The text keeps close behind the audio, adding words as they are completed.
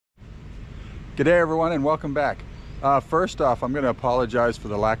Good day everyone and welcome back. First off, I'm going to apologize for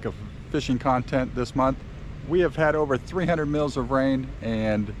the lack of fishing content this month. We have had over 300 mils of rain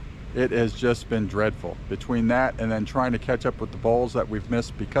and it has just been dreadful. Between that and then trying to catch up with the bowls that we've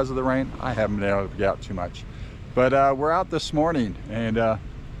missed because of the rain, I haven't been able to get out too much. But we're out this morning and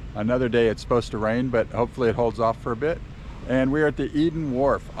another day it's supposed to rain, but hopefully it holds off for a bit. And we're at the Eden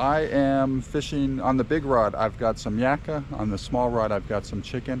Wharf. I am fishing on the big rod. I've got some yakka. On the small rod I've got some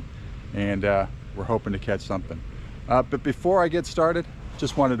chicken, and we're hoping to catch something. But before I get started,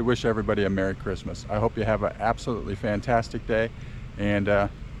 just wanted to wish everybody a Merry Christmas. I hope you have an absolutely fantastic day, and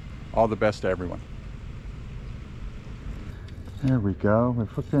all the best to everyone. There we go. We've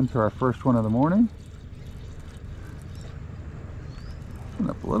hooked into our first one of the morning. Putting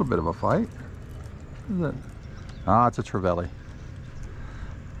up a little bit of a fight. What is it? Ah, it's a trevally.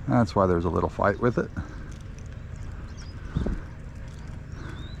 That's why there's a little fight with it.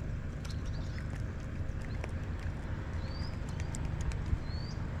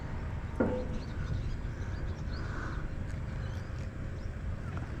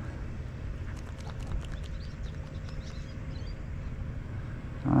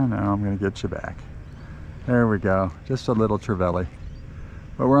 I know, I'm going to get you back. There we go. Just a little trevally.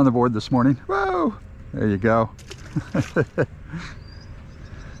 But we're on the board this morning. Whoa! There you go.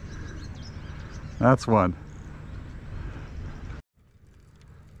 That's one.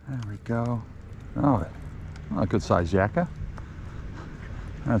 There we go. Oh, a good size yakka.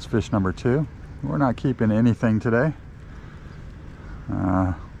 That's fish number 2. We're not keeping anything today.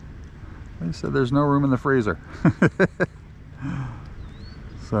 They said there's no room in the freezer.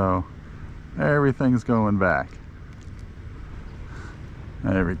 So everything's going back.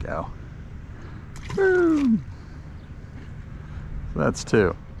 There we go. Boom. So that's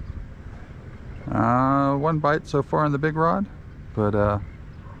 2. One bite so far on the big rod, but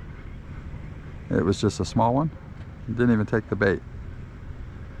it was just a small one. Didn't even take the bait.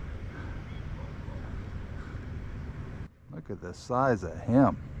 Look at the size of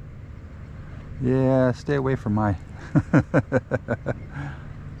him. Yeah, stay away from my...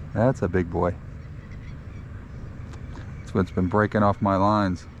 That's a big boy. That's what's been breaking off my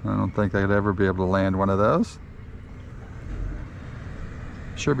lines. I don't think I'd ever be able to land one of those.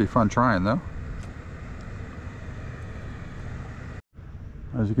 Sure be fun trying though.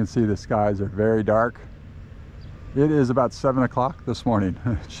 As you can see, the skies are very dark. It is about 7 o'clock this morning.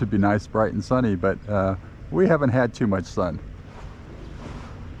 It should be nice, bright and sunny, but we haven't had too much sun.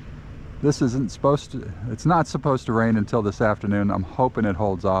 This isn't supposed to, it's not supposed to rain until this afternoon. I'm hoping it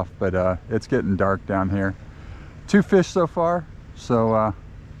holds off, but it's getting dark down here. 2 fish so far, so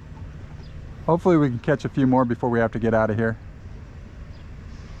hopefully we can catch a few more before we have to get out of here.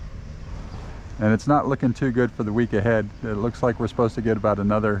 And it's not looking too good for the week ahead. It looks like we're supposed to get about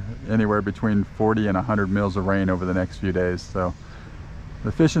another anywhere between 40 and 100 mils of rain over the next few days. So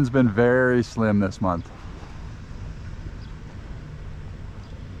the fishing's been very slim this month.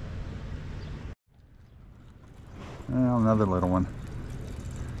 Well, another little one.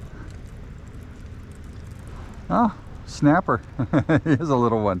 Ah, snapper. Here's a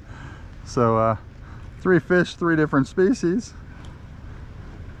little one. So 3 fish, 3 different species.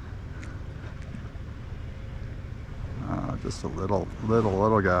 Just a little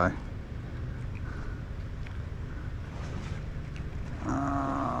guy.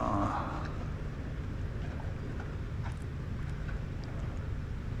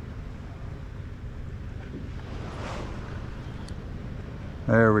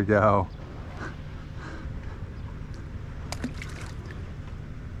 There we go.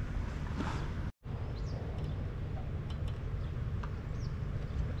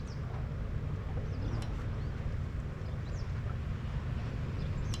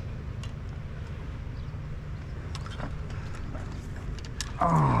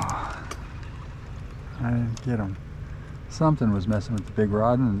 Oh, I didn't get him. Something was messing with the big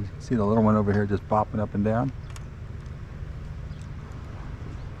rod, and you can see the little one over here just bopping up and down.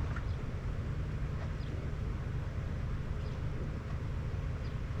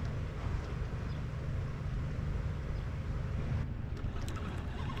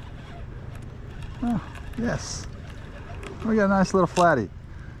 Oh, yes. We got a nice little flatty.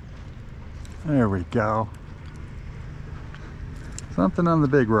 There we go. Something on the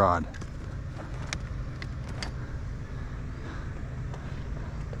big rod.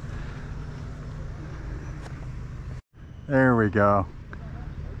 There we go.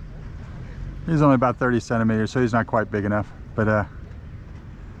 He's only about 30 centimeters, so he's not quite big enough. But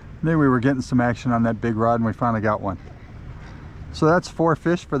knew we were getting some action on that big rod, and we finally got one. So that's 4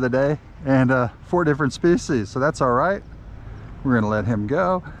 fish for the day, and 4 different species, so that's all right. We're gonna let him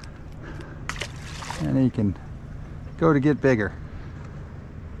go. and he can go to get bigger.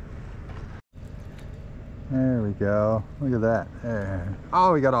 There we go. Look at that. There.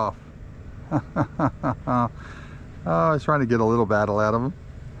 Oh, he got off. Oh, I was trying to get a little battle out of him,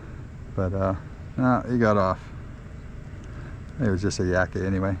 but no, he got off. It was just a yakka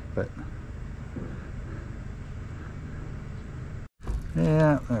anyway, but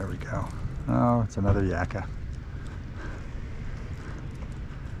yeah, there we go. Oh, it's another yakka.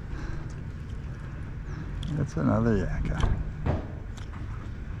 It's another yakka.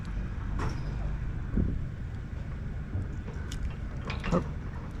 Oh.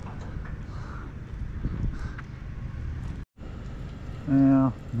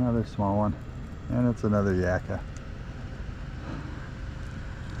 Yeah, another small one, and it's another yakka.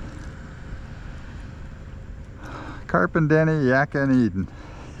 Carpendenny, yakka, and Eden.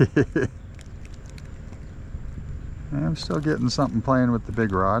 I'm still getting something playing with the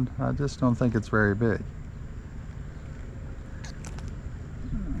big rod. I just don't think it's very big.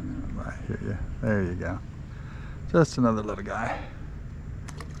 I hear you. There you go. Just another little guy.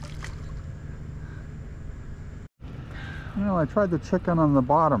 Well, I tried the chicken on the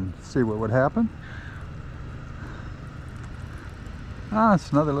bottom to see what would happen. Ah,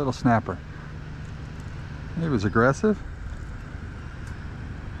 it's another little snapper. He was aggressive.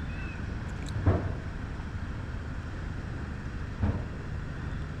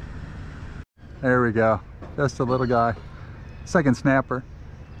 There we go. Just a little guy. Second snapper.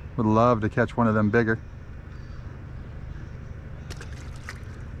 Would love to catch one of them bigger.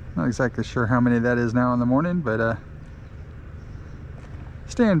 Not exactly sure how many that is now in the morning, but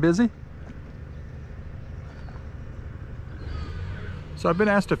staying busy. So I've been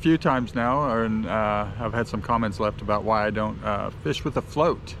asked a few times now, and I've had some comments left about why I don't fish with a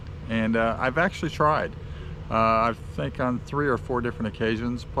float. And I've actually tried. I think on 3 or 4 different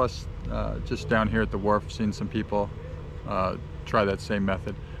occasions, plus just down here at the wharf, seen some people try that same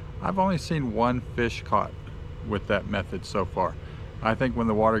method. I've only seen one fish caught with that method so far. I think when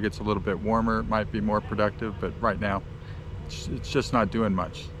the water gets a little bit warmer, it might be more productive, but right now it's just not doing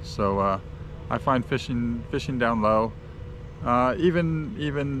much. So I find fishing down low,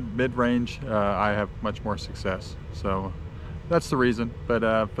 even mid-range, I have much more success. So that's the reason.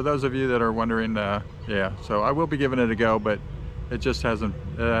 But for those of you that are wondering, yeah, so I will be giving it a go, but it just hasn't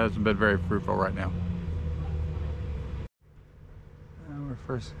been very fruitful right now. We're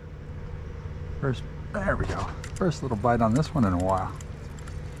first, there we go. First little bite on this one in a while.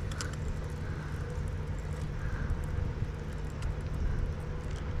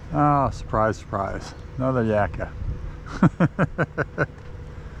 Oh, surprise, surprise. Another yakka.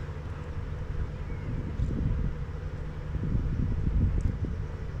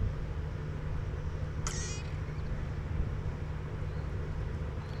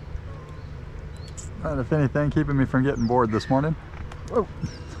 But if anything, keeping me from getting bored this morning. Whoa,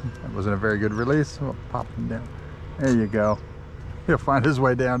 that wasn't a very good release. We'll pop him down. There you go. He'll find his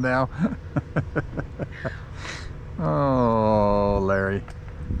way down now. Oh, Larry.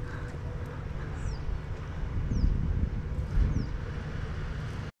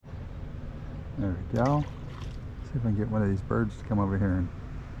 There we go. See if I can get one of these birds to come over here and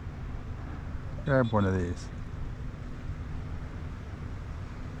grab one of these.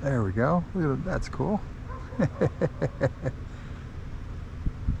 There we go. Look at that. That's cool.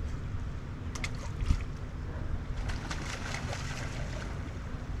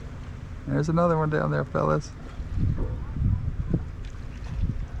 There's another one down there, fellas.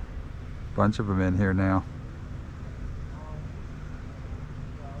 Bunch of them in here now.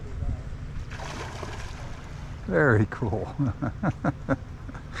 Very cool.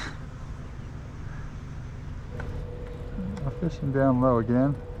 Fishing down low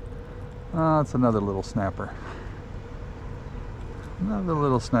again. Oh, it's another little snapper. Another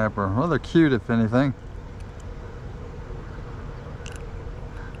little snapper. Well, they're cute if anything.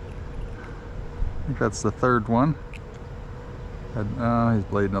 I think that's the third one. He's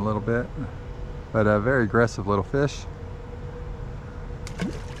bleeding a little bit. But a very aggressive little fish.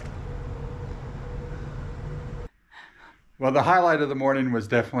 Well, the highlight of the morning was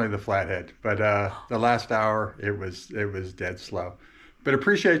definitely the flathead, but the last hour it was dead slow. But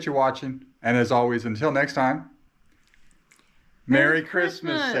appreciate you watching, and as always, until next time, Merry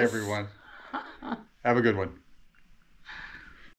Christmas, everyone. Have a good one.